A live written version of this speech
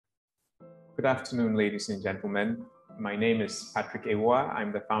Good afternoon, ladies and gentlemen. My name is Patrick Awuah.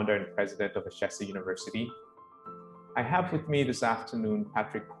 I'm the founder and president of Ashesi University. I have with me this afternoon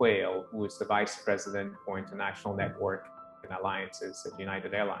Patrick Quayle, who is the vice president for International Network and Alliances at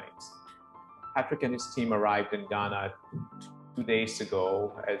United Airlines. Patrick and his team arrived in Ghana 2 days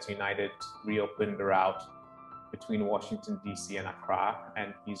ago as United reopened the route between Washington, D.C. and Accra,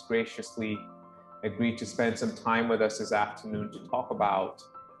 and he's graciously agreed to spend some time with us this afternoon to talk about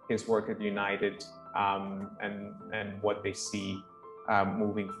his work at United and what they see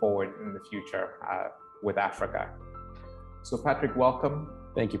moving forward in the future with Africa. So Patrick, welcome.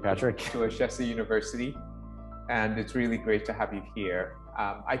 Thank you, Patrick. To Ashesi University, and it's really great to have you here.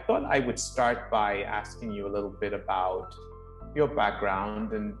 I thought I would start by asking you a little bit about your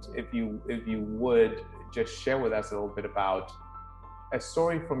background, and if you would just share with us a little bit about a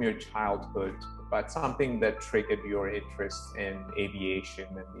story from your childhood, but something that triggered your interest in aviation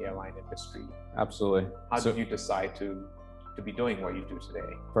and the airline industry. Absolutely. How did you decide to be doing what you do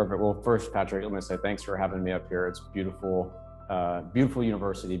today? Perfect. Well, first, Patrick, let me say thanks for having me up here. It's beautiful, beautiful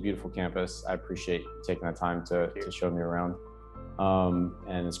university, beautiful campus. I appreciate you taking that time to show me around.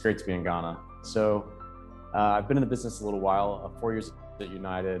 And it's great to be in Ghana. So I've been in the business a little while, 4 years at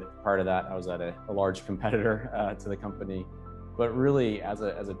United. Prior to that, I was at a large competitor to the company. But really, as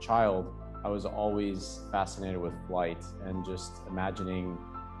a child, I was always fascinated with flight and just imagining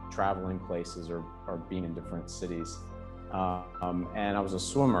traveling places or being in different cities. And I was a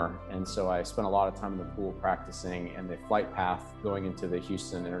swimmer, and so I spent a lot of time in the pool practicing, and the flight path going into the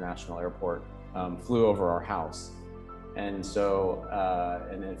Houston International Airport flew over our house. And so,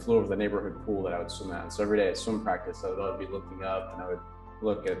 and it flew over the neighborhood pool that I would swim at. And so every day at swim practice, I would be looking up and I would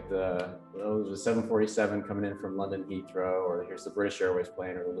look at the 747 coming in from London Heathrow, or here's the British Airways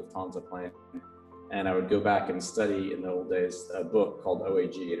plane or the Lufthansa plane. And I would go back and study in the old days a book called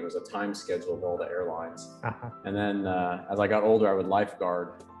OAG, and it was a time schedule of all the airlines. And then as I got older, I would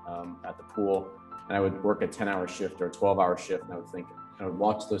lifeguard at the pool, and I would work a 10-hour shift or a 12-hour shift, and I would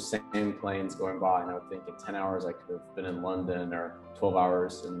watch those same planes going by, and I would think in 10 hours I could have been in London, or 12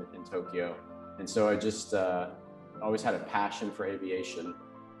 hours in Tokyo. And so I just always had a passion for aviation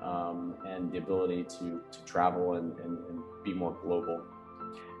and the ability to travel and be more global.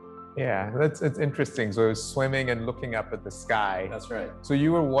 Yeah, it's interesting. So it was swimming and looking up at the sky. That's right. So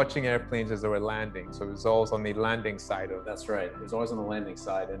you were watching airplanes as they were landing. So it was always on the landing side of it. That's right. It was always on the landing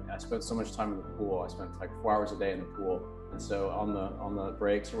side. And I spent so much time in the pool. I spent like 4 hours a day in the pool. And so on the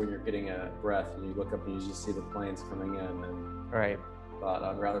breaks, or when you're getting a breath and you look up and you just see the planes coming in, and right. Thought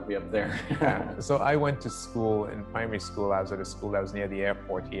I'd rather be up there. Yeah. So I went to school, in primary school. I was at a school that was near the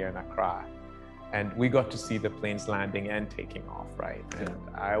airport here in Accra. And we got to see the planes landing and taking off, right? And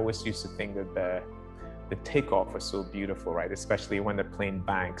I always used to think that the takeoff was so beautiful, right? Especially when the plane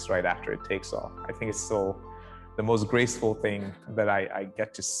banks right after it takes off. I think it's still the most graceful thing that I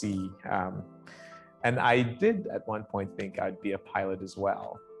get to see. And I did at one point think I'd be a pilot as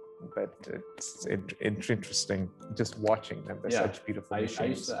well. But it's interesting just watching them. They're such beautiful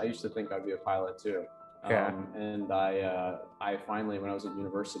machines. I used to think I'd be a pilot too. And I finally, when I was at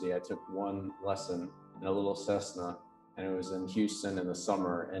university, I took one lesson in a little Cessna, and it was in Houston in the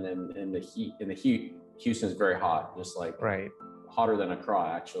summer. And in the heat, Houston is very hot, just like hotter than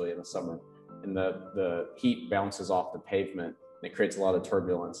Accra actually in the summer. And the heat bounces off the pavement and it creates a lot of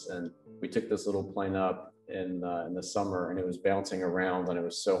turbulence. And we took this little plane up in the summer, and it was bouncing around, and it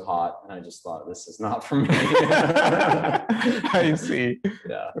was so hot, and I just thought, this is not for me. I see.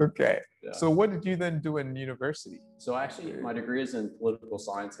 Yeah. Okay. Yeah. So what did you then do in university? So actually, my degree is in political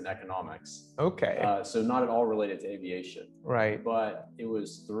science and economics. Okay. So not at all related to aviation. Right. But it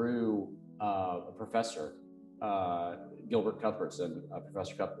was through a professor, Professor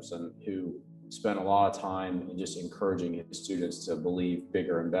Cuthbertson, who spent a lot of time in just encouraging his students to believe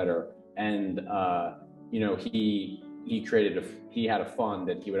bigger and better. And he had a fund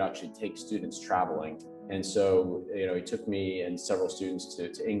that he would actually take students traveling. And so, he took me and several students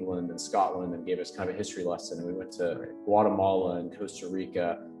to England and Scotland and gave us kind of a history lesson. And we went to Guatemala and Costa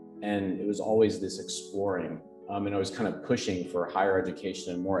Rica, and it was always this exploring. And I was kind of pushing for higher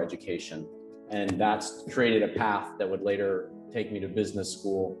education and more education. And that's created a path that would later take me to business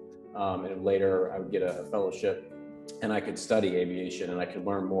school. And later I would get a fellowship, and I could study aviation and I could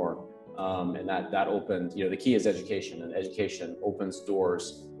learn more. And that opened, the key is education, and education opens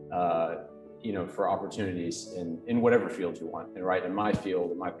doors, for opportunities in whatever field you want. And in my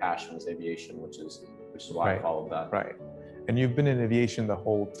field, my passion was aviation, which is why I followed that. Right. And you've been in aviation the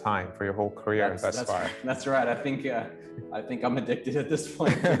whole time, for your whole career thus far. That's right. I think I'm addicted at this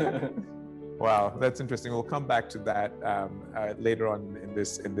point. Wow, that's interesting. We'll come back to that later on in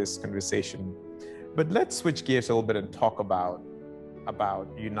this conversation. But let's switch gears a little bit and talk about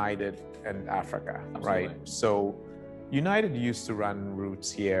United and Africa, Absolutely. right? So United used to run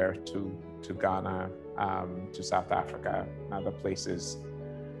routes here to Ghana, to South Africa, and other places.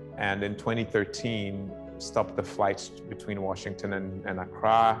 And in 2013, stopped the flights between Washington and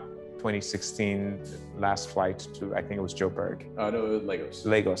Accra. 2016, last flight to, I think it was Joburg. No, it was Lagos.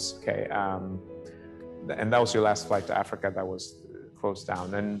 Lagos, okay. And that was your last flight to Africa that was closed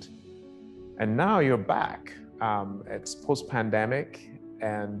down. And now you're back. It's post-pandemic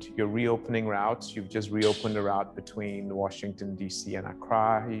and you're reopening routes. You've just reopened a route between Washington, D.C. and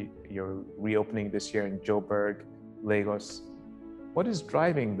Accra. You're reopening this year in Joburg, Lagos. What is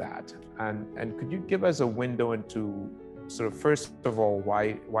driving that? And could you give us a window into sort of, first of all,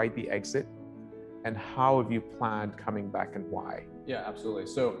 why the exit, and how have you planned coming back and why? Yeah, absolutely.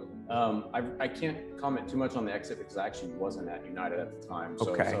 So I can't comment too much on the exit because I actually wasn't at United at the time.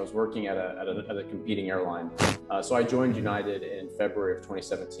 So, okay. So I was working at a competing airline. So I joined United in February of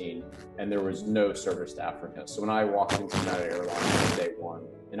 2017, and there was no service to Africa. So when I walked into United Airlines on day one,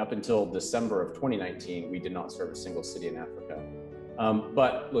 and up until December of 2019, we did not serve a single city in Africa.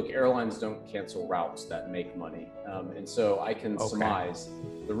 But look, airlines don't cancel routes that make money. And so I can surmise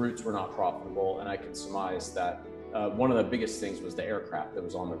the routes were not profitable, and I can surmise that one of the biggest things was the aircraft that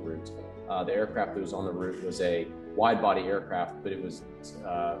was on the route. The aircraft that was on the route was a wide-body aircraft, but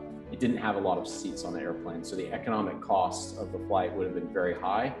it didn't have a lot of seats on the airplane. So the economic cost of the flight would have been very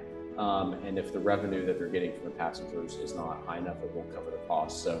high. And if the revenue that they're getting from the passengers is not high enough, it won't cover the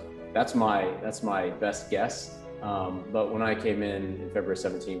cost. So that's my best guess. But when I came in February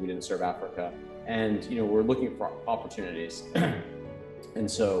 17, we didn't serve Africa, and we're looking for opportunities. And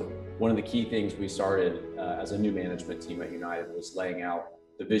so one of the key things we started as a new management team at United was laying out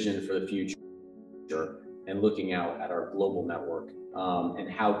the vision for the future and looking out at our global network and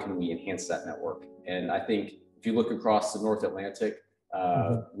how can we enhance that network. And I think if you look across the North Atlantic,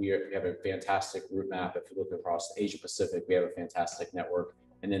 we have a fantastic route map. If you look across the Asia Pacific, we have a fantastic network,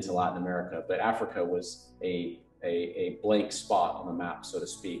 and into Latin America. But Africa was a blank spot on the map, so to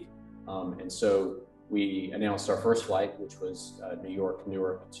speak. And so we announced our first flight, which was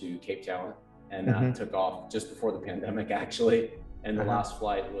Newark to Cape Town, and that took off just before the pandemic, actually. And the last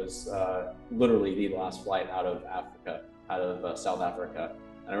flight was literally the last flight out of Africa, out of South Africa.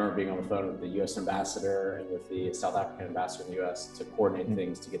 And I remember being on the phone with the U.S. ambassador and with the South African ambassador in the U.S. to coordinate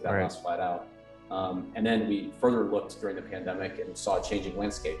things to get that last flight out. And then we further looked during the pandemic and saw a changing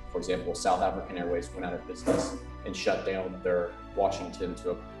landscape. For example, South African Airways went out of business and shut down their Washington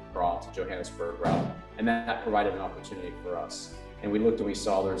to Accra to Johannesburg route. And that provided an opportunity for us. And we looked and we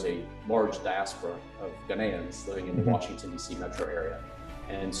saw there's a large diaspora of Ghanaians living in the Washington, D.C. metro area.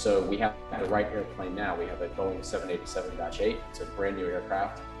 And so we have the right airplane now. We have a Boeing 787-8. It's a brand new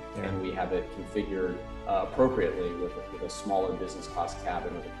aircraft. And we have it configured appropriately with a smaller business class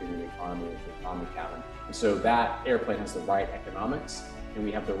cabin with a premium economy with the economy cabin. And so that airplane has the right economics, and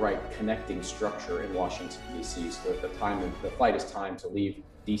we have the right connecting structure in Washington, D.C. So that the flight is timed to leave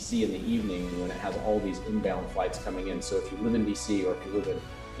D.C. in the evening when it has all these inbound flights coming in. So if you live in D.C. or if you live in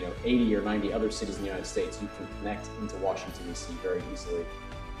 80 or 90 other cities in the United States, you can connect into Washington, D.C. very easily.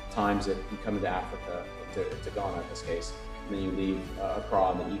 Times that you come into Africa, to Ghana in this case, and then you leave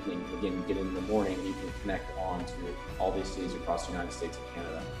Accra in the evening. Again, you get in the morning, you can connect on to all these cities across the United States and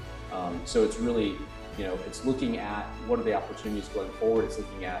Canada. So it's really, it's looking at what are the opportunities going forward. It's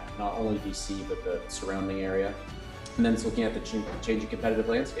looking at not only DC, but the surrounding area. And then it's looking at the changing competitive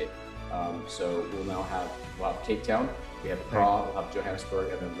landscape. So we'll have Cape Town, we have Accra, we'll have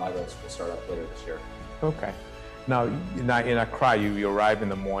Johannesburg, and then Lagos will start up later this year. Okay. Now in Accra, you arrive in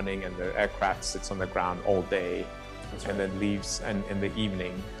the morning and the aircraft sits on the ground all day. And then leaves in the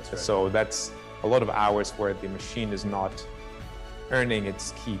evening. That's right. So that's a lot of hours where the machine is not earning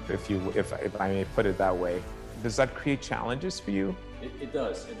its keep, if I may put it that way. Does that create challenges for you? It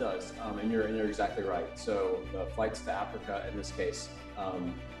does. And you're exactly right. So the flights to Africa, in this case,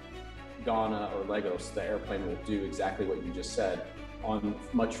 Ghana or Lagos, the airplane will do exactly what you just said. On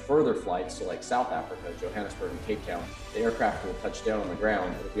much further flights, so like South Africa, Johannesburg and Cape Town, the aircraft will touch down on the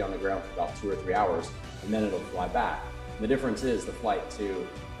ground. It'll be on the ground for about 2 or 3 hours, and then it'll fly back. And the difference is the flight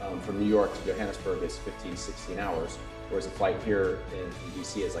from New York to Johannesburg is 15, 16 hours, whereas a flight here in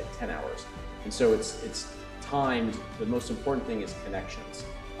DC is like 10 hours. And so it's timed. The most important thing is connections,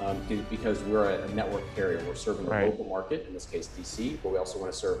 because we're a network carrier. We're serving the local market, in this case DC, but we also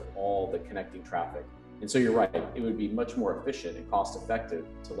want to serve all the connecting traffic. And so you're right, it would be much more efficient and cost effective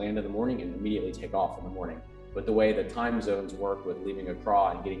to land in the morning and immediately take off in the morning. But the way the time zones work with leaving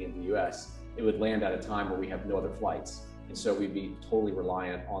Accra and getting into the US, it would land at a time where we have no other flights. And so we'd be totally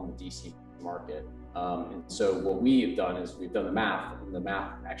reliant on the DC market. And so what we've done is we've done the math, and the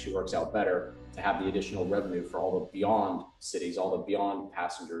math actually works out better to have the additional revenue for all the beyond cities, all the beyond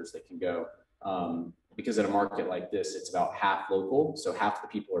passengers that can go. Because in a market like this, it's about half local. So half the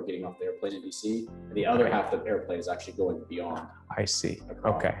people are getting off the airplane in DC, and the other half of the airplane is actually going beyond. I see.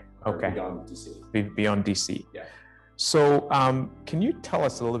 Across, Okay. Beyond DC. Beyond DC. Yeah. So can you tell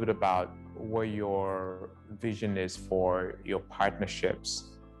us a little bit about what your vision is for your partnerships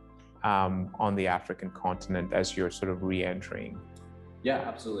on the African continent as you're sort of re-entering? Yeah,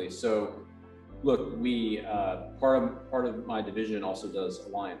 absolutely. So look, we part of my division also does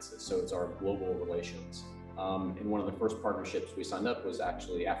alliances, so it's our global relations. And one of the first partnerships we signed up was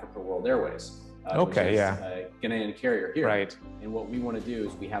actually Africa World Airways, which is a Ghanaian carrier here. Right. And what we want to do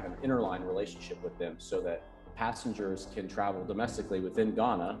is we have an interline relationship with them so that passengers can travel domestically within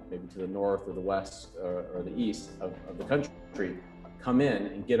Ghana, maybe to the north or the west or the east of the country, come in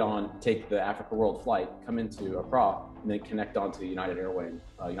and get on, take the Africa World flight, come into Accra, and then connect onto the United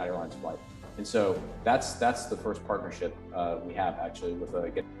Airlines flight. And so that's the first partnership we have actually with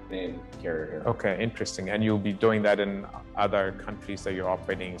a Ghanaian carrier here. Okay, interesting. And you'll be doing that in other countries that you're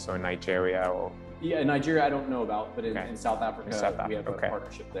operating, so in Nigeria or? Yeah, in Nigeria I don't know about, but in South Africa, we have a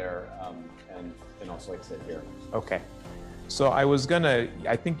partnership there, and also, like I said, here. Okay. So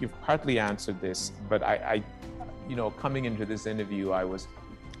I think you've partly answered this, but I coming into this interview, I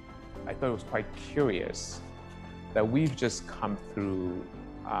thought it was quite curious that we've just come through,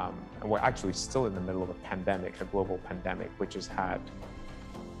 and we're actually still in the middle of a pandemic, a global pandemic, which has had,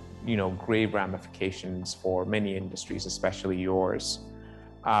 grave ramifications for many industries, especially yours.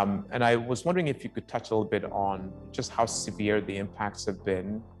 And I was wondering if you could touch a little bit on just how severe the impacts have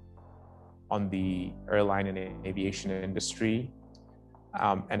been on the airline and aviation industry,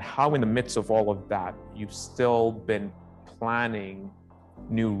 and how in the midst of all of that, you've still been planning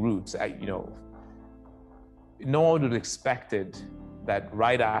new routes. No one would have expected that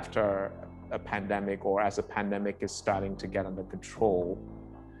right after a pandemic, or as a pandemic is starting to get under control,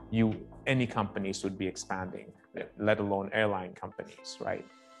 any companies would be expanding, let alone airline companies, right?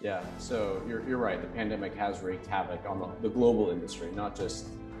 Yeah, so you're right. The pandemic has wreaked havoc on the global industry, not just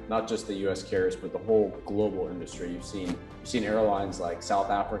the U.S. carriers, but the whole global industry. You've seen airlines like South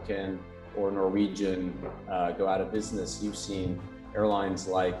African or Norwegian go out of business. You've seen airlines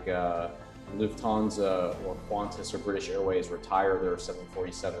like Lufthansa or Qantas or British Airways retire their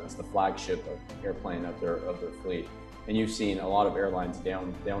 747s, the flagship airplane of their fleet. And you've seen a lot of airlines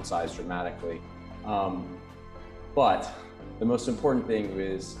downsize dramatically. But the most important thing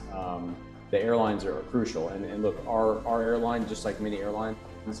is the airlines are crucial. And look, our airline, just like many airlines,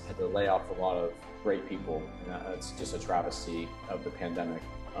 had to lay off a lot of great people. And that's just a travesty of the pandemic.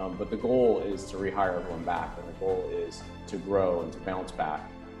 But the goal is to rehire everyone back, and the goal is to grow and to bounce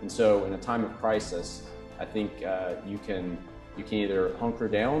back. And so in a time of crisis, I think you can either hunker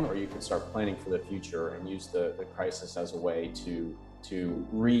down, or you can start planning for the future and use the crisis as a way to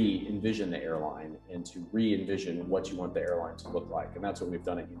re-envision the airline and to re-envision what you want the airline to look like. And that's what we've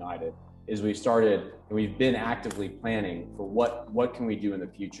done at United, is we've been actively planning for what can we do in the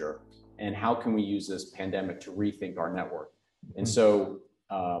future, and how can we use this pandemic to rethink our network. And so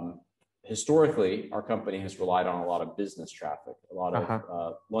historically, our company has relied on a lot of business traffic, a lot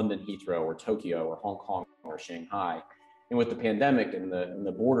of London Heathrow or Tokyo or Hong Kong or Shanghai. And with the pandemic and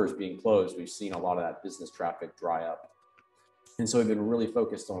the borders being closed, we've seen a lot of that business traffic dry up. And so we've been really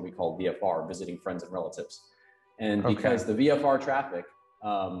focused on what we call VFR, visiting friends and relatives. And because the VFR traffic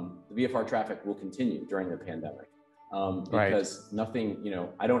will continue during the pandemic. Because nothing,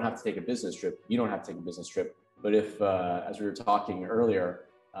 I don't have to take a business trip. You don't have to take a business trip. But if, as we were talking earlier,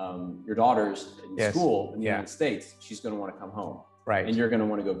 your daughter's in school in the United States, she's going to want to come home. Right. And you're going to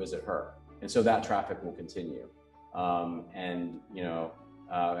want to go visit her. And so that traffic will continue. I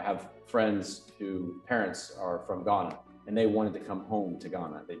have friends whose parents are from Ghana, and they wanted to come home to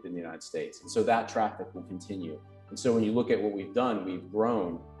Ghana. They've been in the United States. And so that traffic will continue. And so when you look at what we've done, we've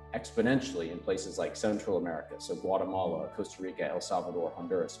grown exponentially in places like Central America. So Guatemala, Costa Rica, El Salvador,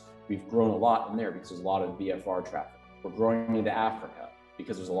 Honduras. We've grown a lot in there because there's a lot of VFR traffic. We're growing into Africa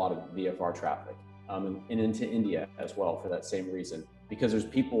because there's a lot of VFR traffic, and into India as well for that same reason, because there's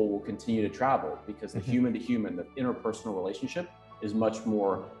people will continue to travel, because the human to human, the interpersonal relationship is much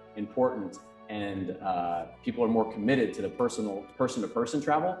more important, and people are more committed to the person to person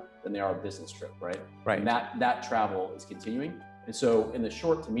travel than they are a business trip, right? Right. And that travel is continuing. And so in the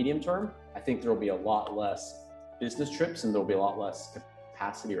short to medium term, I think there will be a lot less business trips, and there'll be a lot less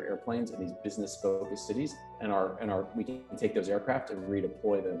capacity or airplanes in these business-focused cities, and we can take those aircraft and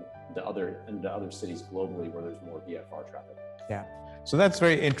redeploy them into other cities globally where there's more VFR traffic. Yeah. So that's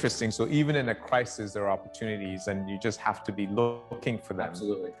very interesting. So even in a crisis, there are opportunities, and you just have to be looking for them.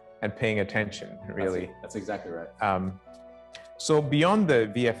 Absolutely. And paying attention, really. That's exactly right. So beyond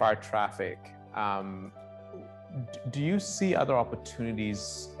the VFR traffic, do you see other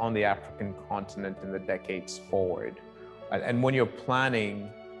opportunities on the African continent in the decades forward? And when you're planning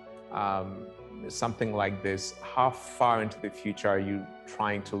something like this, how far into the future are you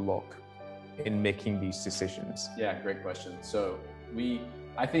trying to look in making these decisions? Yeah, great question. So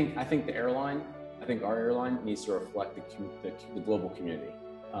I think our airline needs to reflect the global community.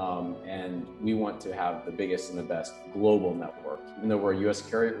 And we want to have the biggest and the best global network. Even though we're a US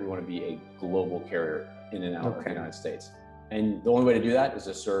carrier, we want to be a global carrier in and out of the United States. And the only way to do that is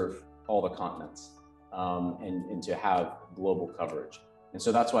to serve all the continents and to have global coverage. And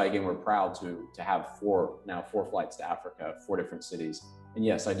so that's why, again, we're proud to have four flights to Africa, 4 different cities. And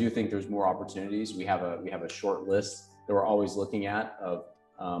yes, I do think there's more opportunities. We have a short list that we're always looking at of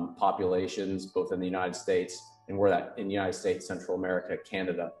populations, both in the United States and in the United States, Central America,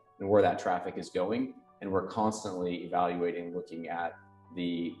 Canada, and where that traffic is going. And we're constantly evaluating, looking at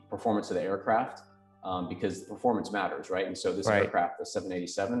the performance of the aircraft because performance matters, right? And so this aircraft, the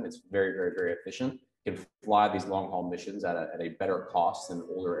 787, it's very, very, very efficient. It can fly these long-haul missions at a better cost than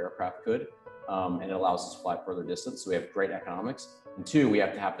older aircraft could, and it allows us to fly further distance. So we have great economics. And 2, we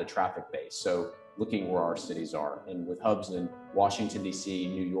have to have the traffic base. So looking where our cities are, and with hubs in Washington, D.C.,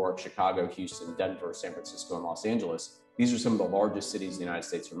 New York, Chicago, Houston, Denver, San Francisco, and Los Angeles, these are some of the largest cities in the United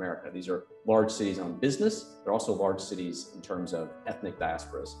States of America. These are large cities on business. They're also large cities in terms of ethnic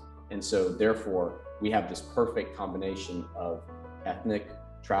diasporas. And so therefore, we have this perfect combination of ethnic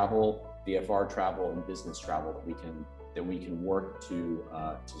travel, VFR travel, and business travel that we can work to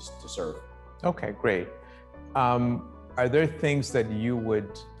serve. Okay, great. Are there things that you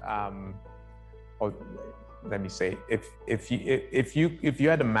would, or let me say, if you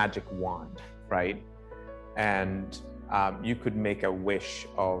had a magic wand, right, and you could make a wish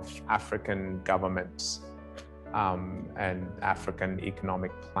of African governments and African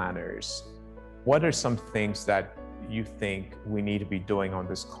economic planners, what are some things that you think we need to be doing on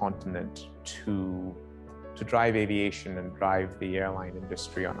this continent to drive aviation and drive the airline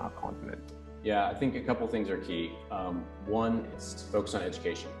industry on our continent? Yeah, I think a couple things are key. One is focus on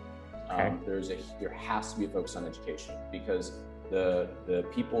education. There has to be a focus on education because the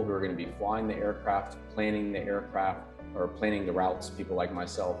people who are going to be flying the aircraft, planning the aircraft, or planning the routes, people like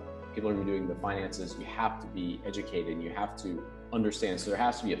myself, people who are doing the finances, you have to be educated and you have to understand. So there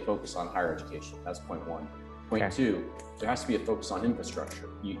has to be a focus on higher education. That's point 1. Point 2, there has to be a focus on infrastructure.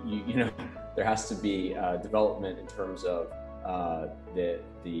 You know, there has to be development in terms of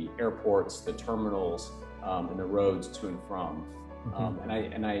the airports, the terminals, and the roads to and from.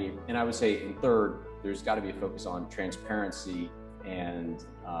 And I would say in third, there's got to be a focus on transparency and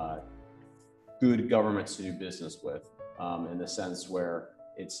good governments to do business with, in the sense where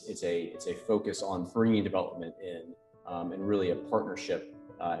it's a focus on bringing development in and really a partnership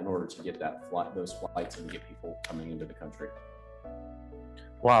in order to get those flights and get people coming into the country.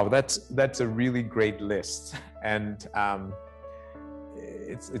 Wow, that's a really great list, and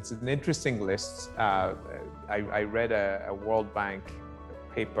it's an interesting list. I read a World Bank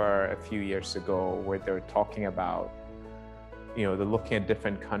paper a few years ago where they were talking about, they're looking at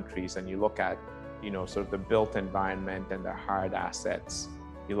different countries, and you look at, sort of the built environment and the hard assets.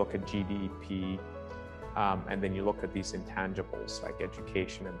 You look at GDP, and then you look at these intangibles like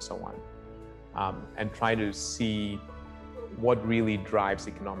education and so on, and try to see what really drives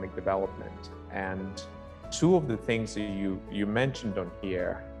economic development. And 2 of the things that you mentioned on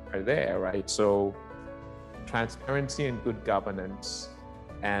here are there, right? So transparency and good governance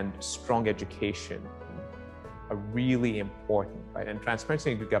and strong education are really important, right? And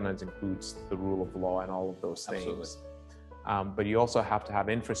transparency and good governance includes the rule of law and all of those things. But you also have to have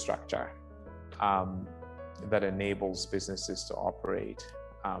infrastructure that enables businesses to operate.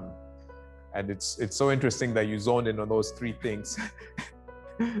 And it's so interesting that you zoned in on those 3 things.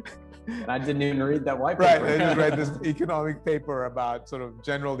 And I didn't even read that white paper. Right, I just read this economic paper about sort of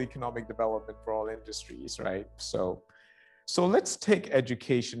general economic development for all industries, right? So let's take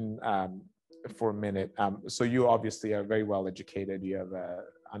education for a minute. So you obviously are very well educated. You have an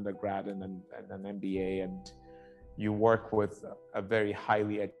undergrad and an MBA, and you work with a very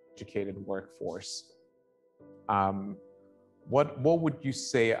highly educated workforce. What would you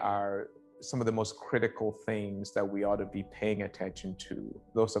say are some of the most critical things that we ought to be paying attention to,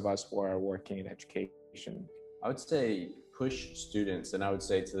 those of us who are working in education? I would say push students, and I would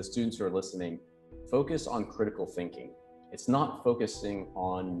say to the students who are listening, focus on critical thinking. It's not focusing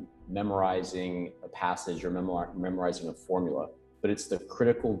on memorizing a passage or memorizing a formula, but it's the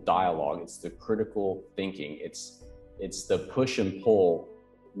critical dialogue, it's the critical thinking, it's the push and pull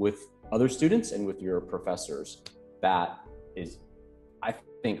with other students and with your professors that is, I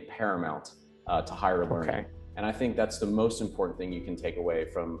think, paramount to higher learning. Okay. And I think that's the most important thing you can take away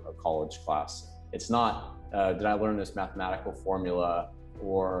from a college class. It's not, did I learn this mathematical formula,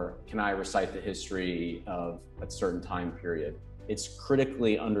 or can I recite the history of a certain time period? It's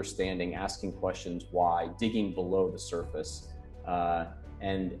critically understanding, asking questions why, digging below the surface,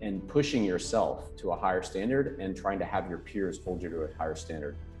 and pushing yourself to a higher standard and trying to have your peers hold you to a higher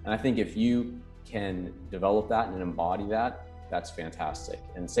standard. And I think if you can develop that and embody that, that's fantastic.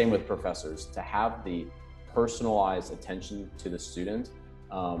 And same with professors, to have the personalized attention to the student,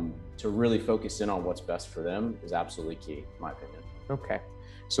 to really focus in on what's best for them is absolutely key, in my opinion. Okay.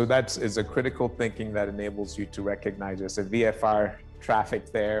 So that is a critical thinking that enables you to recognize there's a VFR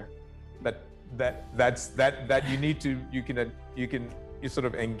traffic there, that you need to, you sort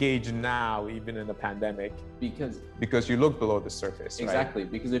of engage now, even in a pandemic, because you look below the surface. Exactly.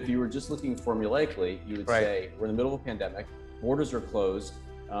 Right? Because if you were just looking formulaically, you would say, we're in the middle of a pandemic, borders are closed,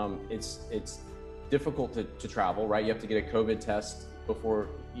 it's difficult to travel, right? You have to get a COVID test before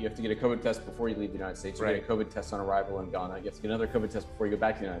you leave the United States. You get a COVID test on arrival in Ghana. You have to get another COVID test before you go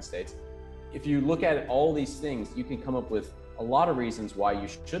back to the United States. If you look at all these things, you can come up with a lot of reasons why you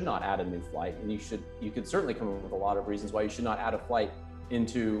should not add a new flight, and you could certainly come up with a lot of reasons why you should not add a flight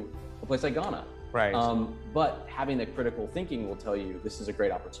into a place like Ghana. Right. But having the critical thinking will tell you this is a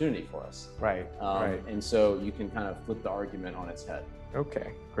great opportunity for us. Right. Right. And so you can kind of flip the argument on its head.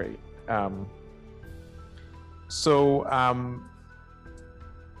 Okay, great.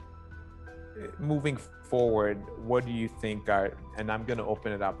 Moving forward, what do you think are, and I'm going to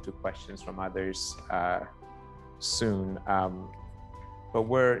open it up to questions from others soon, but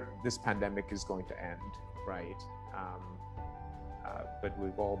where this pandemic is going to end, right? But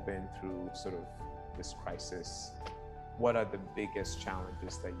we've all been through sort of this crisis. What are the biggest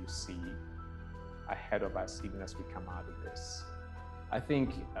challenges that you see ahead of us, even as we come out of this? I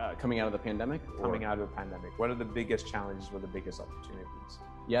think coming out of the pandemic? Coming out of the pandemic, what are the biggest challenges, what are the biggest opportunities?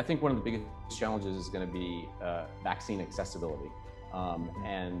 Yeah, I think one of the biggest challenges is going to be vaccine accessibility.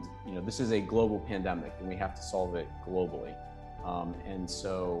 And this is a global pandemic, and we have to solve it globally. And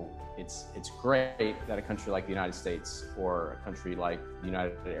so it's great that a country like the United States, or a country like the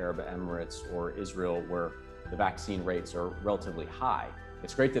United Arab Emirates or Israel, where the vaccine rates are relatively high,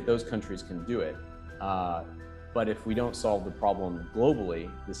 it's great that those countries can do it. But if we don't solve the problem globally,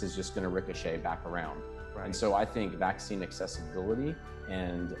 this is just going to ricochet back around. Right. And so I think vaccine accessibility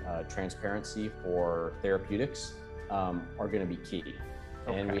and transparency for therapeutics are going to be key.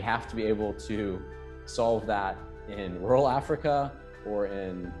 Okay. And we have to be able to solve that in rural Africa, or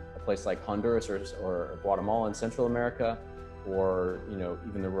in a place like Honduras or Guatemala in Central America, or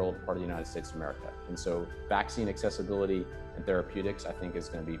even the rural part of the United States of America. And so vaccine accessibility and therapeutics, I think, is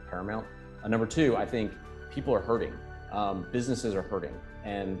going to be paramount. Number two, I think people are hurting. Businesses are hurting.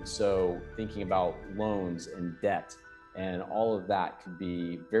 And so thinking about loans and debt and all of that could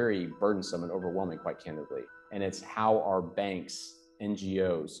be very burdensome and overwhelming, quite candidly. And it's how our banks,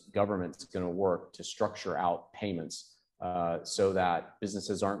 NGOs, governments going to work to structure out payments so that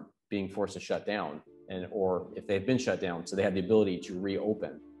businesses aren't being forced to shut down, or if they've been shut down, so they have the ability to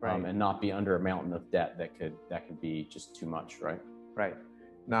reopen. Right. And not be under a mountain of debt that could be just too much, right? Right.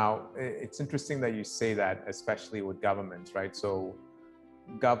 Now, it's interesting that you say that, especially with governments, right? So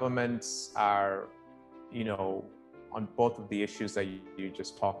governments are, on both of the issues that you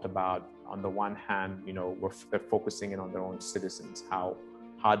just talked about. On the one hand, they're focusing in on their own citizens.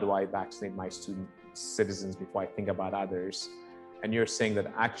 How do I vaccinate my citizens before I think about others? And you're saying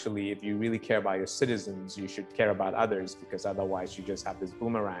that actually, if you really care about your citizens, you should care about others, because otherwise you just have this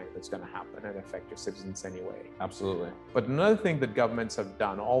boomerang that's going to happen and affect your citizens anyway. Absolutely. But another thing that governments have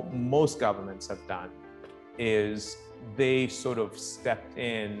done, most governments have done, is they sort of stepped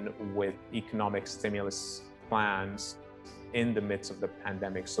in with economic stimulus plans in the midst of the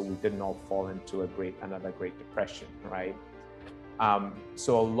pandemic, so we didn't all fall into another Great Depression, right?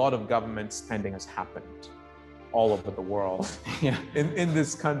 So a lot of government spending has happened all over the world. Yeah. In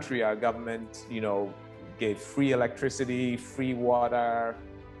this country, our government, gave free electricity, free water,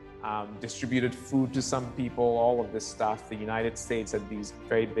 distributed food to some people, all of this stuff. The United States had these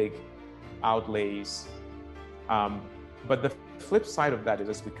very big outlays. But the flip side of that is,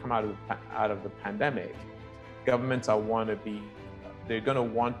 as we come out of the pandemic, governments they're going to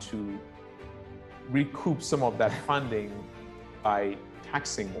want to recoup some of that funding by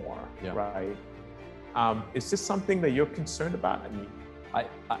taxing more, right? Is this something that you're concerned about? I mean,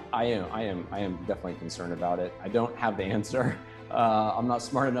 I am definitely concerned about it. I don't have the answer. I'm not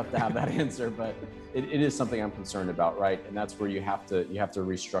smart enough to have that answer, but it is something I'm concerned about, right? And that's where you have to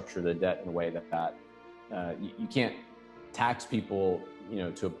restructure the debt in a way that you can't tax people,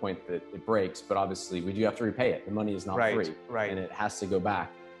 to a point that it breaks, but obviously we do have to repay it. The money is not free, and it has to go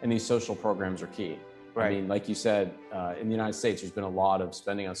back. And these social programs are key. I mean, like you said, in the United States, there's been a lot of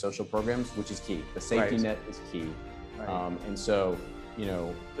spending on social programs, which is key. The safety net is key. And so,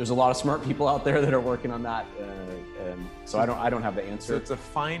 there's a lot of smart people out there that are working on that. And so I don't have the answer. So it's a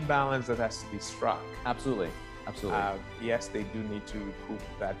fine balance that has to be struck. Absolutely. Yes, they do need to recoup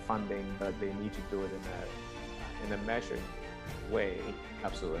that funding, but they need to do it in a measured way.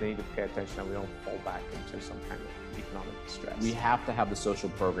 Absolutely. They need to pay attention that we don't fall back into some kind of economic distress. We have to have the social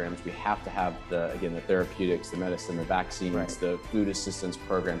programs. We have to have the therapeutics, the medicine, the vaccines, the food assistance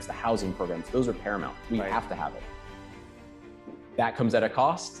programs, the housing programs. Those are paramount. We have to have it. That comes at a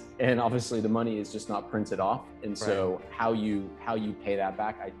cost, and obviously the money is just not printed off. And so how you pay that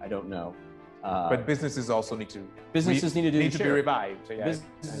back, I don't know. But businesses also need to be revived. So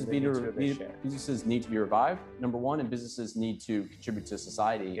businesses need to be revived, number one, and businesses need to contribute to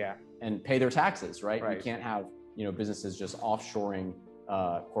society and pay their taxes, right? We can't have businesses just offshoring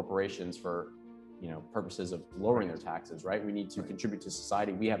corporations for purposes of lowering their taxes, right? We need to contribute to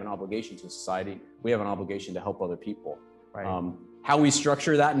society. We have an obligation to society. We have an obligation to help other people. How we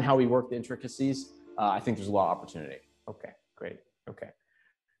structure that and how we work the intricacies, I think there's a lot of opportunity. Okay, great. Okay.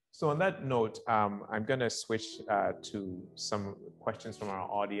 So on that note, I'm going to switch to some questions from our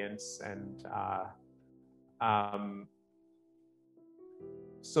audience. And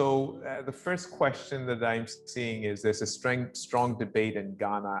the first question that I'm seeing is there's a strong debate in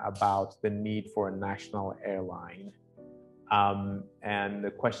Ghana about the need for a national airline. And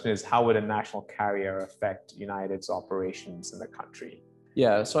the question is, how would a national carrier affect United's operations in the country?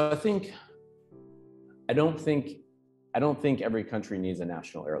 Yeah, so I don't think every country needs a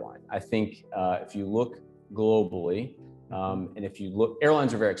national airline. I think if you look globally, and if you look,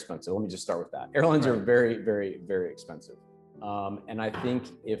 airlines are very expensive. Let me just start with that. Airlines are very, very, very expensive. And I think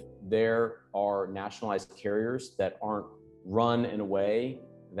if there are nationalized carriers that aren't run in a way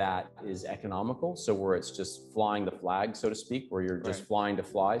that is economical, so where it's just flying the flag, so to speak, where you're just flying to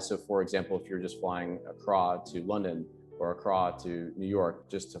fly. So for example, if you're just flying Accra to London or Accra to New York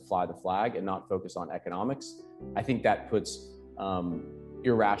just to fly the flag and not focus on economics, I think that puts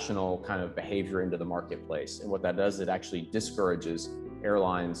irrational kind of behavior into the marketplace. And what that does, it actually discourages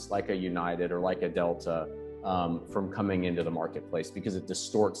airlines like a United or like a Delta from coming into the marketplace because it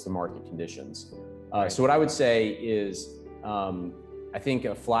distorts the market conditions. So what I would say is, I think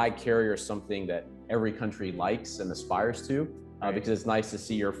a flag carrier is something that every country likes and aspires to, because it's nice to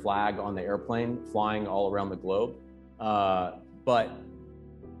see your flag on the airplane flying all around the globe. But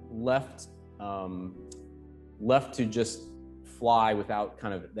left to just fly without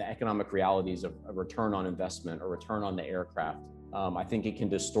kind of the economic realities of a return on investment or return on the aircraft, I think it can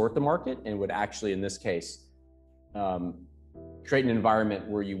distort the market and would actually, in this case, create an environment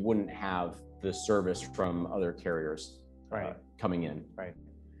where you wouldn't have the service from other carriers coming in.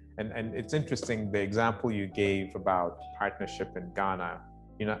 And it's interesting, the example you gave about partnership in Ghana.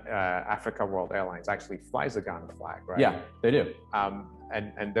 Africa World Airlines actually flies the Ghana flag, right? Yeah, they do.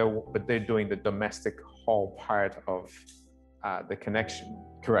 But they're doing the domestic haul part of the connection.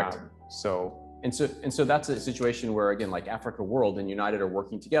 Correct. So that's a situation where, again, like Africa World and United are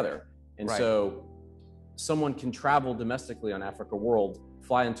working together. And so someone can travel domestically on Africa World,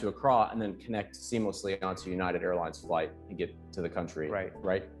 fly into Accra, and then connect seamlessly onto United Airlines flight and get to the country.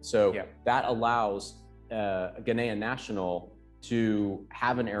 Right. So that allows a Ghanaian national to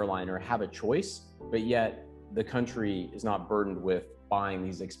have an airline or have a choice, but yet the country is not burdened with buying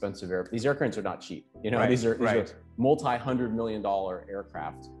these expensive these aircraft are not cheap. These are multi-$100 million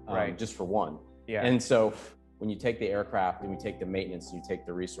aircraft just for one. And so when you take the aircraft and you take the maintenance and you take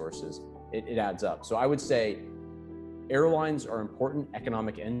the resources, it adds up. So I would say airlines are important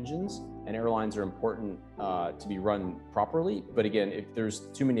economic engines, and airlines are important to be run properly. But again, if there's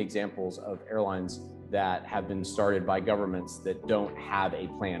too many examples of airlines that have been started by governments that don't have a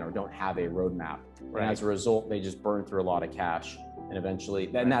plan or don't have a roadmap. And as a result, they just burn through a lot of cash. And eventually,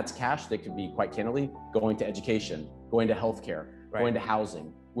 and that's cash that could be, quite candidly, going to education, going to healthcare, going to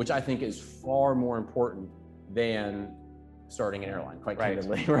housing, which I think is far more important than starting an airline, quite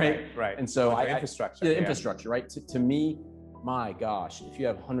candidly, right? And so infrastructure, right? To me, my gosh, if you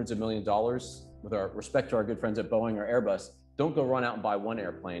have hundreds of $millions, with our respect to our good friends at Boeing or Airbus, don't go run out and buy one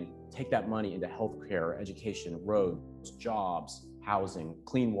airplane. Take that money into healthcare, education, roads, jobs, housing,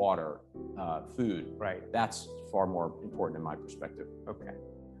 clean water, food. Right. That's far more important in my perspective. Okay.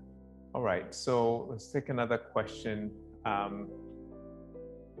 All right. So let's take another question.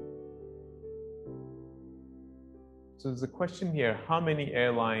 So there's a question here, how many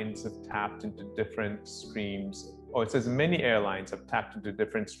airlines have tapped into different streams? Oh, it says many airlines have tapped into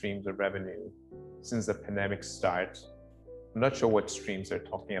different streams of revenue since the pandemic start. I'm not sure what streams they're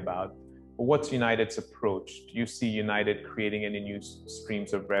talking about, but what's United's approach? Do you see United creating any new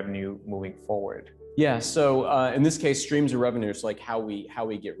streams of revenue moving forward? Yeah, so in this case, streams of revenue is like how we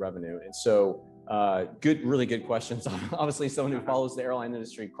get revenue. And so really good questions. Obviously, someone who follows the airline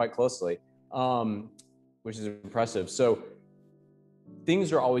industry quite closely. Which is impressive. So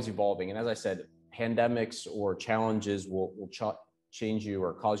things are always evolving. And as I said, pandemics or challenges will change you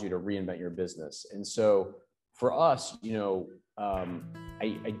or cause you to reinvent your business. And so for us,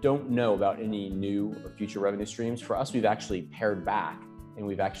 I don't know about any new or future revenue streams. For us, we've actually pared back and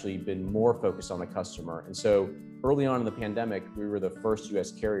we've actually been more focused on the customer. And so early on in the pandemic, we were the first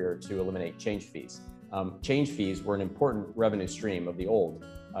US carrier to eliminate change fees. Change fees were an important revenue stream of the old.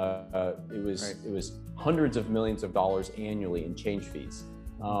 It was hundreds of millions of dollars annually in change fees.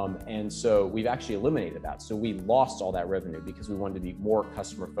 And so we've actually eliminated that. So we lost all that revenue because we wanted to be more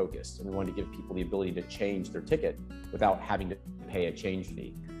customer focused and we wanted to give people the ability to change their ticket without having to pay a change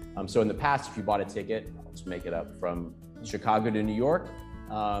fee. So in the past, if you bought a ticket, let's make it up, from Chicago to New York,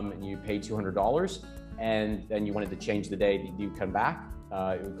 and you paid $200 and then you wanted to change the day that you come back,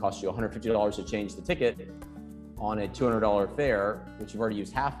 it would cost you $150 to change the ticket on a $200 fare, which you've already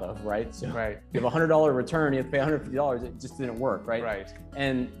used half of, right? So you have a $100 return, you have to pay $150. It just didn't work, right? Right.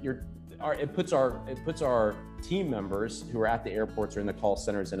 And it puts our team members who are at the airports or in the call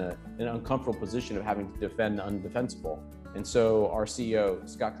centers in an uncomfortable position of having to defend the undefensible. And so our CEO,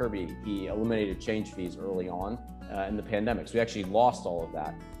 Scott Kirby, he eliminated change fees early on in the pandemic. So we actually lost all of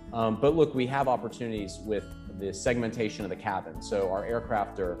that. But look, we have opportunities with the segmentation of the cabin. So our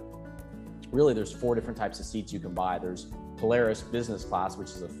aircraft really, there's 4 different types of seats you can buy. There's Polaris Business Class,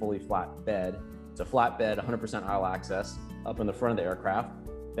 which is a fully flat bed. It's a flat bed, 100% aisle access up in the front of the aircraft.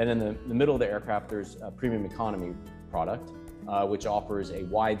 Then in the middle of the aircraft, there's a premium economy product, which offers a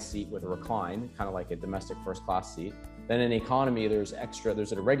wide seat with a recline, kind of like a domestic first class seat. Then in economy, there's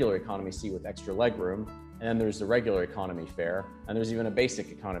a regular economy seat with extra leg room. And then there's the regular economy fare. And there's even a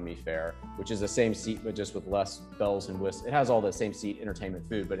basic economy fare, which is the same seat, but just with less bells and whistles. It has all the same seat, entertainment,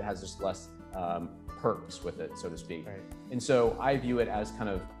 food, but it has just less perks with it, so to speak. Right. And so I view it as kind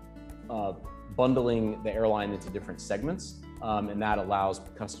of bundling the airline into different segments. And that allows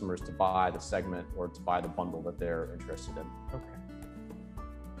customers to buy the segment or to buy the bundle that they're interested in. Okay.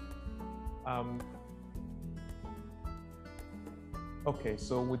 Okay,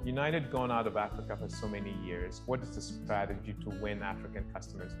 so with United gone out of Africa for so many years, what is the strategy to win African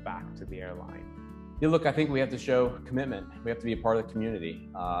customers back to the airline? Yeah, look, I think we have to show commitment. We have to be a part of the community.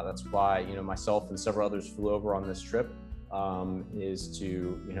 That's why, myself and several others flew over on this trip, is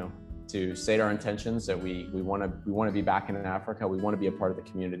to state our intentions that we want to be back in Africa. We want to be a part of the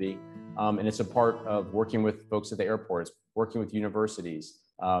community, and it's a part of working with folks at the airports, working with universities.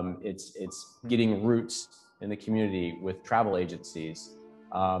 It's getting roots in the community with travel agencies.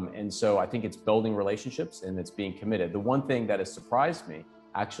 And so I think it's building relationships and it's being committed. The one thing that has surprised me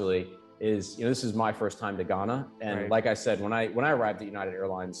actually is, this is my first time to Ghana. And like I said, when I arrived at United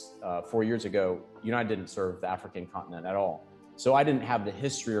Airlines 4 years ago, United didn't serve the African continent at all. So I didn't have the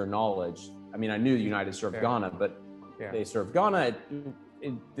history or knowledge. I mean, I knew United served Ghana, but they served Ghana.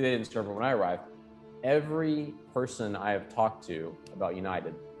 They didn't serve it when I arrived. Every person I have talked to about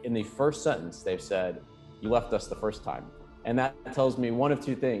United, in the first sentence, they've said, "You left us the first time." And that tells me one of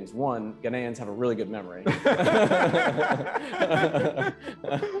two things. One, Ghanaians have a really good memory.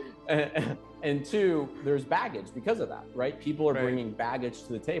 And two, there's baggage because of that, right? People are bringing baggage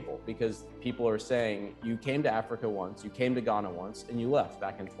to the table because people are saying, you came to Africa once, you came to Ghana once, and you left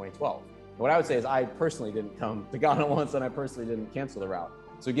back in 2012. What I would say is I personally didn't come to Ghana once and I personally didn't cancel the route.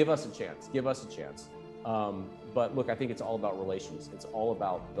 So give us a chance, give us a chance. But look, I think it's all about relations. It's all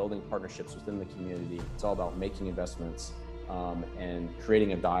about building partnerships within the community. It's all about making investments and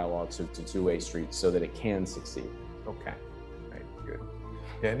creating a dialogue so it's a two-way street so that it can succeed. Okay, right, good.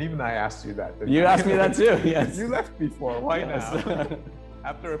 Yeah, and even I asked you that. You asked me that too, yes. You left before, why now?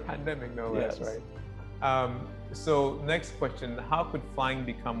 After a pandemic, no less, right? So next question, how could flying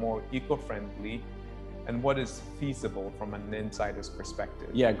become more eco-friendly and what is feasible from an insider's perspective?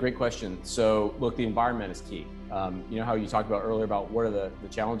 Yeah, great question. So look, the environment is key. You know how you talked about earlier about what are the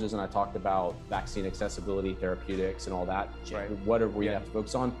challenges, and I talked about vaccine accessibility, therapeutics, and all that. Right. What are we have to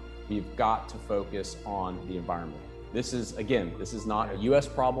focus on? We've got to focus on the environment. This is, again, this is not a US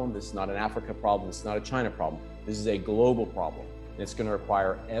problem. This is not an Africa problem. This is not a China problem. This is a global problem. And it's going to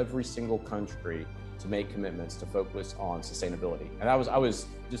require every single country to make commitments to focus on sustainability. And I was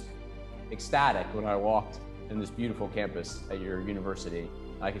just ecstatic when I walked in this beautiful campus at your university.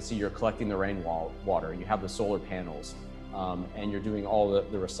 I could see you're collecting the rainwater, you have the solar panels, and you're doing all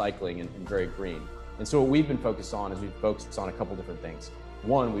the recycling and very green. And so what we've been focused on is we've focused on a couple different things.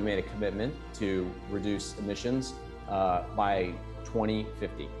 One, we made a commitment to reduce emissions by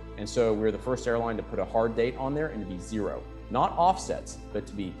 2050. And so we're the first airline to put a hard date on there and to be zero, not offsets, but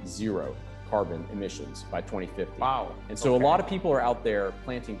to be zero carbon emissions by 2050. Wow. And so a lot of people are out there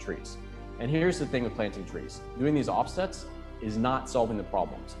planting trees. And here's the thing with planting trees. Doing these offsets is not solving the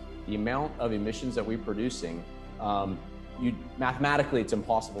problems. The amount of emissions that we're producing, mathematically, it's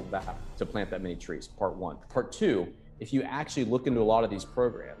impossible to plant that many trees, part one. Part two, if you actually look into a lot of these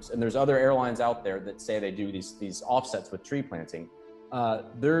programs, and there's other airlines out there that say they do these offsets with tree planting,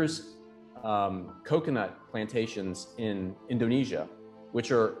 there's coconut plantations in Indonesia,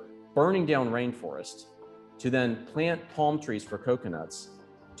 which are burning down rainforest to then plant palm trees for coconuts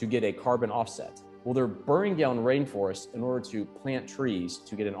to get a carbon offset. Well, they're burning down rainforest in order to plant trees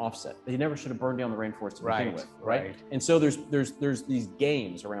to get an offset. They never should have burned down the rainforest to begin with, right? And so there's these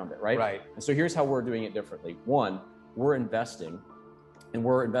games around it, right? Right. And so here's how we're doing it differently. One, we're investing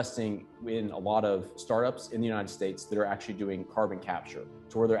in a lot of startups in the United States that are actually doing carbon capture,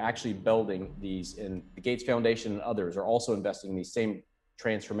 to where they're actually building these, and the Gates Foundation and others are also investing in these same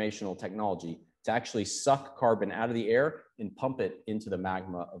transformational technology to actually suck carbon out of the air and pump it into the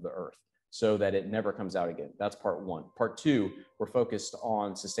magma of the earth so that it never comes out again. That's part one. Part two, we're focused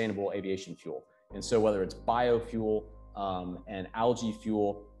on sustainable aviation fuel. And so whether it's biofuel and algae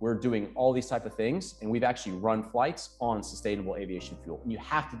fuel, we're doing all these type of things, and we've actually run flights on sustainable aviation fuel. And you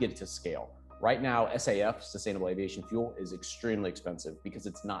have to get it to scale. Right now, SAF, sustainable aviation fuel, is extremely expensive because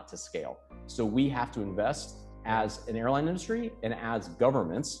it's not to scale. So we have to invest as an airline industry and as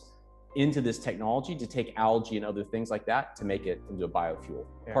governments into this technology to take algae and other things like that to make it into a biofuel.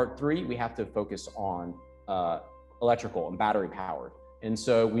 Yeah. Part three, we have to focus on electrical and battery powered. And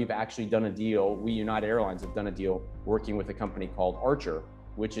so we've actually done a deal, we United Airlines have done a deal working with a company called Archer,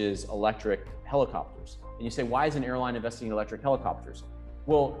 which is electric helicopters. And you say, why is an airline investing in electric helicopters?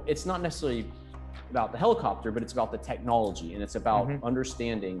 Well, it's not necessarily about the helicopter, but it's about the technology, and it's about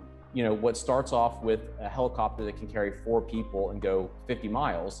understanding, you know, what starts off with a helicopter that can carry 4 people and go 50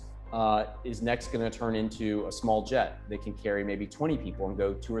 miles is next going to turn into a small jet that can carry maybe 20 people and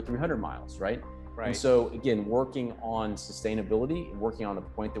go 200 or 300 miles, right? Right. And so again, working on sustainability and working on the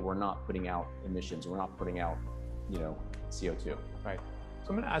point that we're not putting out emissions, we're not putting out, you know, CO2. Right. So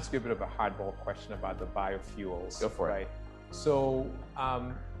I'm going to ask you a bit of a hardball question about the biofuels. Go for it. Right. So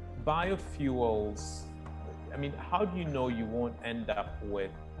biofuels, I mean, how do you know you won't end up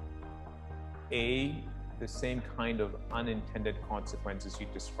with the same kind of unintended consequences you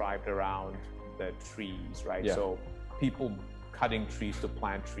described around the trees, right? Yeah. So people cutting trees to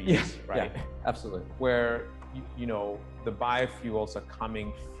plant trees, right? Yeah, absolutely. Where, you know, the biofuels are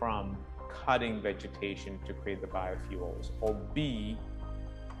coming from cutting vegetation to create the biofuels, or B,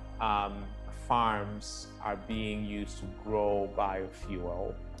 farms are being used to grow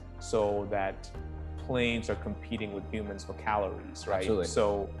biofuel so that planes are competing with humans for calories, right? Absolutely.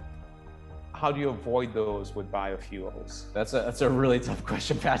 So how do you avoid those with biofuels? That's a really tough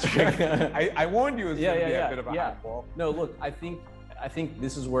question, Patrick. I warned you it was going to be a bit of a hardball. No, look, I think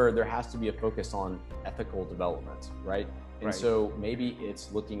this is where there has to be a focus on ethical development, right? And so maybe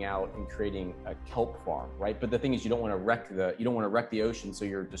it's looking out and creating a kelp farm, right? But the thing is, you don't want to wreck the ocean, so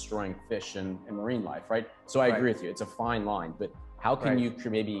you're destroying fish and marine life, right? So I agree with you. It's a fine line, but how can you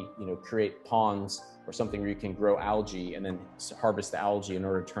maybe, you know, create ponds or something where you can grow algae and then harvest the algae in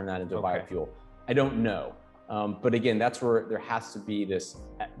order to turn that into a biofuel? I don't know. But again, that's where there has to be this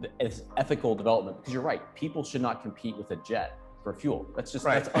ethical development, because you're right. People should not compete with a jet for fuel. That's just,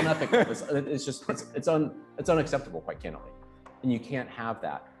 that's unethical. It's unacceptable, quite candidly. And you can't have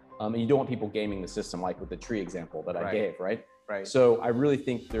that. And you don't want people gaming the system, like with the tree example that I gave, right? So I really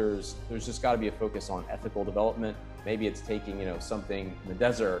think there's just got to be a focus on ethical development. Maybe it's taking, you know, something in the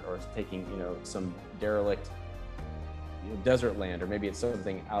desert, or it's taking, you know, some derelict desert land, or maybe it's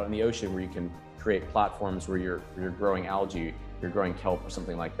something out in the ocean where you can create platforms where you're growing algae, you're growing kelp or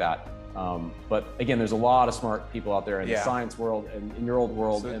something like that. But again, there's a lot of smart people out there in the science world and in your old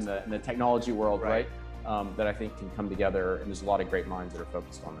world, in the technology world, right? that I think can come together, and there's a lot of great minds that are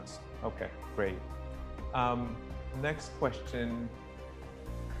focused on this. Okay, great. Next question.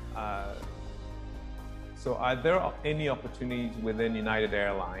 So are there any opportunities within United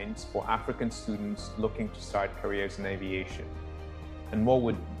Airlines for African students looking to start careers in aviation? And what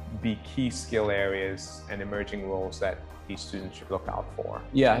would be key skill areas and emerging roles that these students should look out for?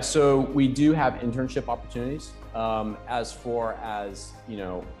 Yeah, so we do have internship opportunities. As far as,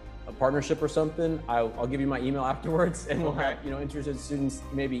 a partnership or something, I'll give you my email afterwards, and we'll have, interested students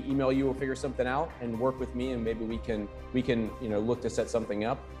maybe email you or figure something out and work with me, and maybe we can look to set something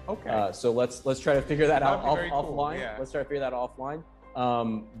up. Okay. So let's try to figure that out offline. Cool. Yeah. Let's try to figure that offline.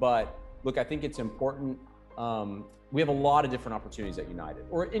 But look, I think it's important. We have a lot of different opportunities at United,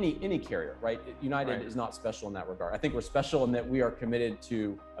 or any carrier, right? United is not special in that regard. I think we're special in that we are committed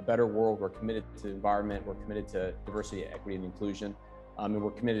to a better world. We're committed to the environment. We're committed to diversity, equity, and inclusion. And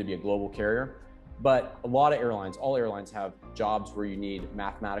we're committed to be a global carrier. But a lot of airlines, all airlines have jobs where you need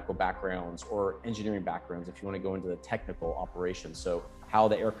mathematical backgrounds or engineering backgrounds if you want to go into the technical operations. So how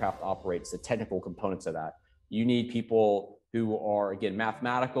the aircraft operates, the technical components of that. You need people who are, again,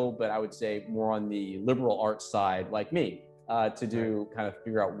 mathematical, but I would say more on the liberal arts side, like me, to do kind of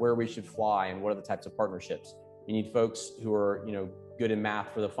figure out where we should fly and what are the types of partnerships. You need folks who are, good in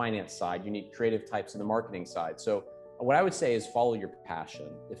math for the finance side. You need creative types in the marketing side. So what I would say is follow your passion.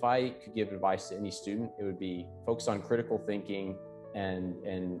 If I could give advice to any student, it would be focus on critical thinking and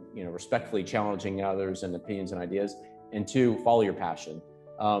respectfully challenging others and opinions and ideas. And two, follow your passion.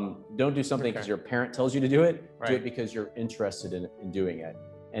 Don't do something because your parent tells you to do it. Do it because you're interested in doing it.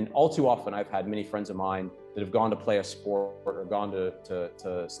 And all too often, I've had many friends of mine that have gone to play a sport or gone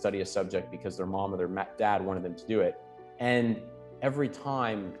to study a subject because their mom or their dad wanted them to do it. And every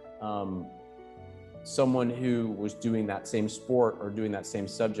time, someone who was doing that same sport or doing that same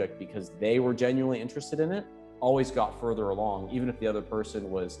subject because they were genuinely interested in it always got further along, even if the other person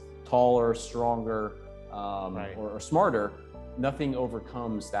was taller, stronger, or smarter. Nothing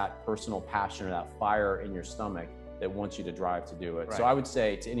overcomes that personal passion or that fire in your stomach that wants you to drive to do it. So I would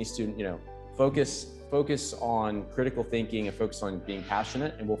say to any student, focus on critical thinking and focus on being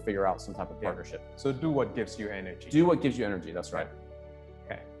passionate, and we'll figure out some type of partnership. So do what gives you energy. Do what gives you energy, that's right.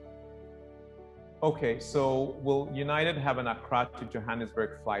 Okay, so will United have an Accra to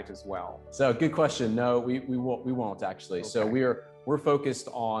Johannesburg flight as well? So good question. No, we won't actually. Okay. So we're focused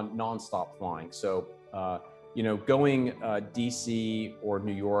on nonstop flying. So going DC or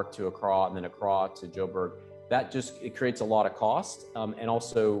New York to Accra and then Accra to Joburg, it creates a lot of cost, and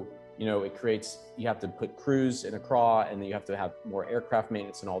also you have to put crews in Accra, and then you have to have more aircraft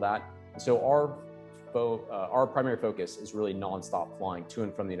maintenance and all that. So our primary focus is really nonstop flying to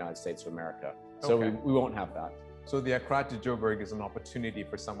and from the United States of America. So we won't have that. So the Accra to Joburg is an opportunity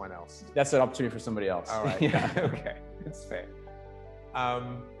for someone else. That's an opportunity for somebody else. All right. Yeah. Okay. It's fair.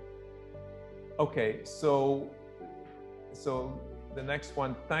 Okay. So the next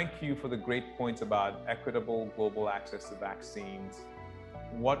one, thank you for the great points about equitable global access to vaccines.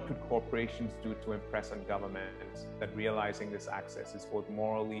 What could corporations do to impress on governments that realizing this access is both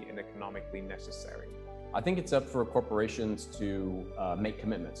morally and economically necessary? I think it's up for corporations to make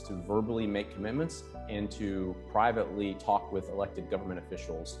commitments, to verbally make commitments, and to privately talk with elected government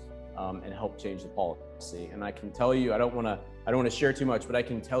officials and help change the policy. And I can tell you, I don't want to share too much, but I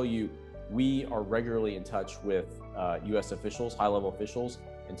can tell you, we are regularly in touch with U.S. officials, high-level officials,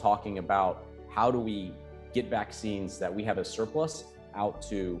 and talking about how do we get vaccines that we have a surplus out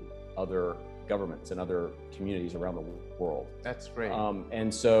to other governments and other communities around the world. That's great.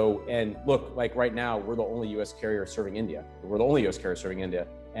 And look, like right now, we're the only U.S. carrier serving India. We're the only U.S. carrier serving India,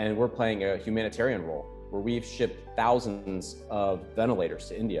 and we're playing a humanitarian role where we've shipped thousands of ventilators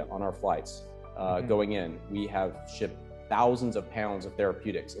to India on our flights going in. We have shipped thousands of pounds of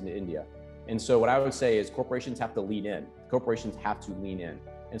therapeutics into India. And so what I would say is corporations have to lean in. Corporations have to lean in.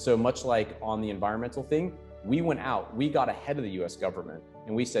 And so much like on the environmental thing, we went out, we got ahead of the US government,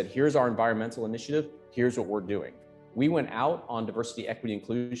 and we said, here's our environmental initiative, here's what we're doing. We went out on diversity, equity,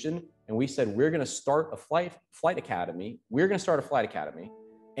 inclusion, and we said, we're gonna start a flight academy. We're gonna start a flight academy,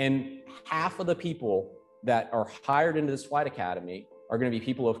 and half of the people that are hired into this flight academy are gonna be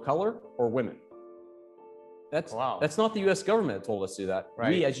people of color or women. That's not the US government that told us to do that. Right.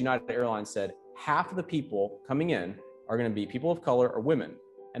 We, as United Airlines, said half of the people coming in are gonna be people of color or women.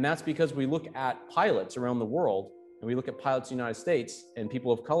 And that's because we look at pilots around the world, and we look at pilots in the United States, and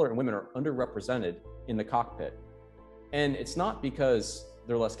people of color and women are underrepresented in the cockpit. And it's not because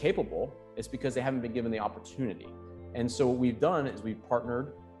they're less capable, it's because they haven't been given the opportunity. And so what we've done is we've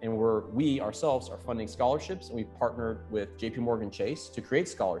partnered, and we ourselves are funding scholarships, and we've partnered with JP Morgan Chase to create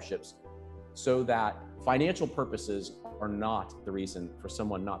scholarships so that financial purposes are not the reason for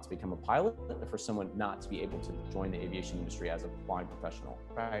someone not to become a pilot, or for someone not to be able to join the aviation industry as a flying professional.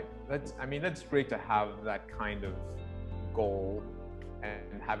 Right. That's great to have that kind of goal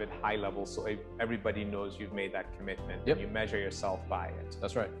and have it high level, so everybody knows you've made that commitment. Yep. And you measure yourself by it.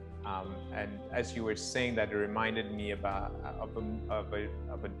 That's right. And as you were saying that, it reminded me of a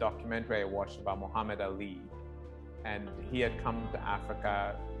documentary I watched about Muhammad Ali, and he had come to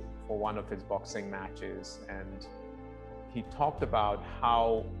Africa for one of his boxing matches, and he talked about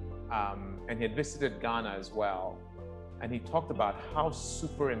how, and he had visited Ghana as well, and he talked about how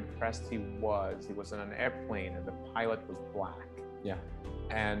super impressed he was. He was on an airplane and the pilot was black. Yeah.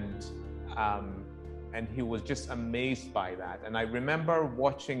 And he was just amazed by that. And I remember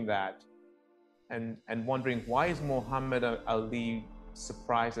watching that and wondering, why is Muhammad Ali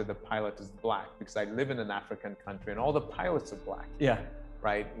surprised that the pilot is black? Because I live in an African country and all the pilots are black. Yeah.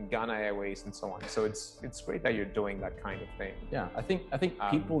 Right, in Ghana Airways and so on. So it's great that you're doing that kind of thing. Yeah, I think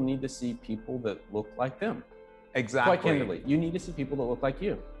people need to see people that look like them. Exactly. Quite candidly, you need to see people that look like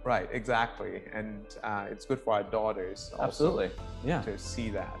you. Right, exactly. And it's good for our daughters also. Absolutely. Yeah. To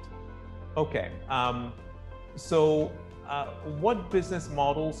see that. Okay. So what business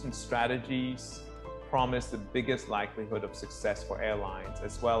models and strategies promise the biggest likelihood of success for airlines,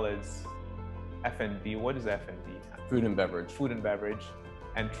 as well as F&B? What is F&B? Food and beverage. Food and beverage,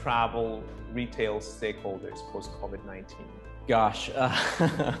 and travel retail stakeholders post-COVID-19? Gosh,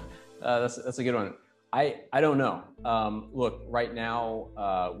 that's a good one. I don't know. Look, right now,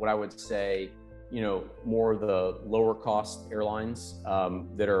 what I would say, more of the lower cost airlines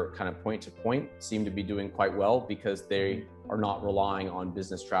that are kind of point to point seem to be doing quite well because they are not relying on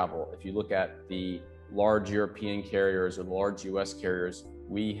business travel. If you look at the large European carriers or large US carriers,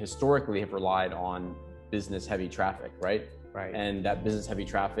 we historically have relied on business heavy traffic, right? Right. And that business heavy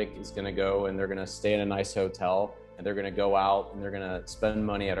traffic is going to go and they're going to stay in a nice hotel and they're going to go out and they're going to spend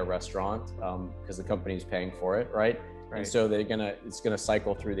money at a restaurant because the company is paying for it, right? And so it's going to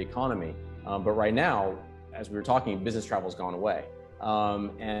cycle through the economy. But right now, as we were talking, business travel has gone away.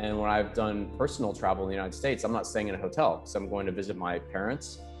 And when I've done personal travel in the United States, I'm not staying in a hotel because I'm going to visit my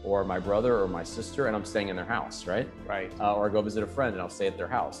parents or my brother or my sister, and I'm staying in their house, right? Right. Or I go visit a friend and I'll stay at their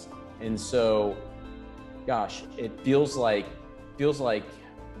house. And so, gosh, it feels like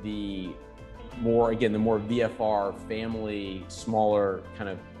the more VFR family, smaller kind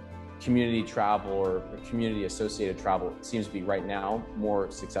of community travel or community associated travel seems to be right now more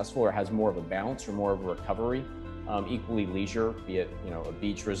successful or has more of a bounce or more of a recovery. Equally leisure, be it a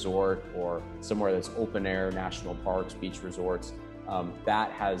beach resort or somewhere that's open air, national parks, beach resorts.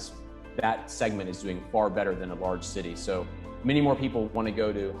 That segment is doing far better than a large city. So many more people want to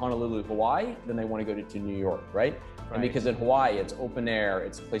go to Honolulu, Hawaii than they want to go to New York, right? And because in Hawaii, it's open air,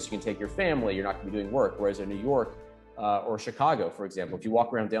 it's a place you can take your family, you're not going to be doing work. Whereas in New York or Chicago, for example, if you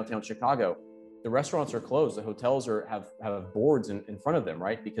walk around downtown Chicago, the restaurants are closed, the hotels have boards in front of them,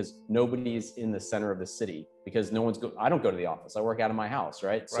 right? Because nobody's in the center of the city, because I don't go to the office, I work out of my house,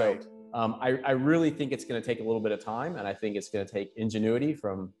 right? So I really think it's going to take a little bit of time, and I think it's going to take ingenuity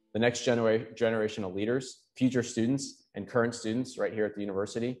from the next generation of leaders, future students and current students right here at the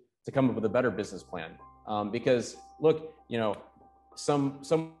university to come up with a better business plan. Because look,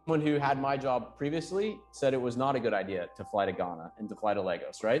 someone who had my job previously said it was not a good idea to fly to Ghana and to fly to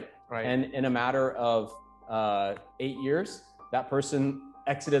Lagos, right? And in a matter of 8 years, that person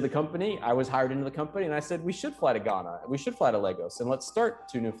exited the company. I was hired into the company, and I said, we should fly to Ghana, we should fly to Lagos, and let's start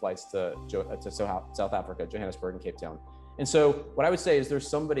 2 new flights to South Africa, Johannesburg and Cape Town. And so what I would say is there's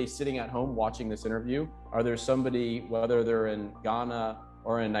somebody sitting at home watching this interview, or there's somebody, whether they're in Ghana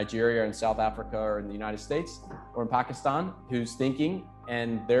or in Nigeria or in South Africa or in the United States or in Pakistan, who's thinking,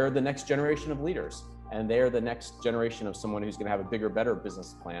 and they're the next generation of leaders. And they're the next generation of someone who's going to have a bigger, better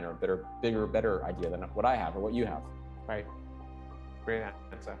business plan or a better idea than what I have or what you have. Right. Great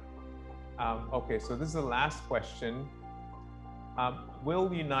answer. Okay, so this is the last question.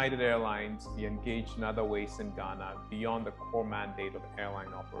 Will United Airlines be engaged in other ways in Ghana beyond the core mandate of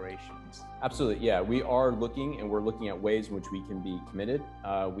airline operations? Absolutely, yeah. We are looking, and we're looking at ways in which we can be committed.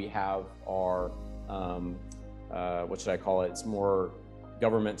 We have our, what should I call it? It's more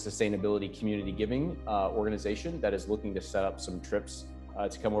government sustainability community giving organization that is looking to set up some trips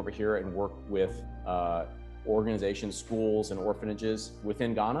to come over here and work with organizations, schools, and orphanages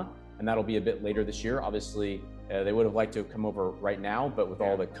within Ghana. And that'll be a bit later this year. Obviously, they would have liked to come over right now, but with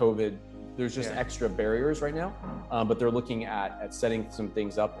all the COVID, there's just extra barriers right now. But they're looking at setting some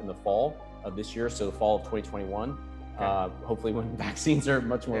things up in the fall of this year, so the fall of 2021. hopefully when vaccines are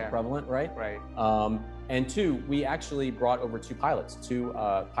much more prevalent, right? Right. And two, we actually brought over two pilots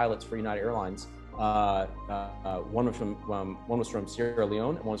for United Airlines. One was from Sierra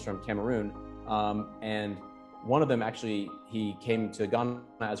Leone and one was from Cameroon. And one of them actually, he came to Ghana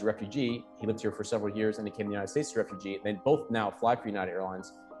as a refugee. He lived here for several years and he came to the United States as a refugee. They both now fly for United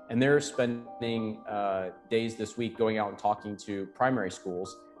Airlines. And they're spending days this week going out and talking to primary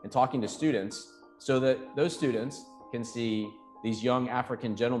schools and talking to students so that those students can see these young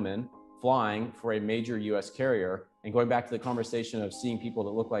African gentlemen flying for a major US carrier. And going back to the conversation of seeing people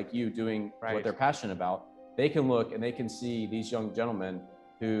that look like you doing what they're passionate about, they can look and they can see these young gentlemen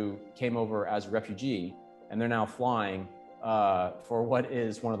who came over as a refugee and they're now flying for what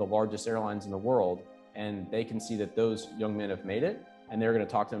is one of the largest airlines in the world. And they can see that those young men have made it. And they're going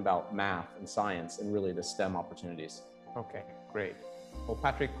to talk to them about math and science and really the STEM opportunities. Okay, great. Well,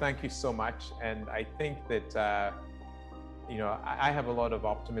 Patrick, thank you so much. And I think that, I have a lot of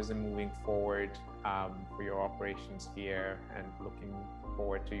optimism moving forward for your operations here and looking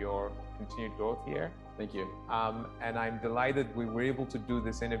forward to your continued growth here. Thank you. And I'm delighted we were able to do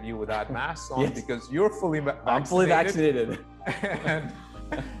this interview without masks on because you're fully vaccinated. I'm fully vaccinated. And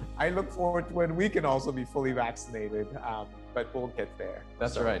I look forward to when we can also be fully vaccinated, but we'll get there.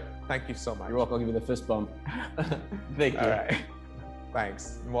 That's right. Thank you so much. You're welcome. I'll give you the fist bump. Thank you. All right.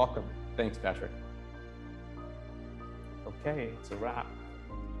 Thanks. Welcome. Thanks, Patrick. Okay, it's a wrap.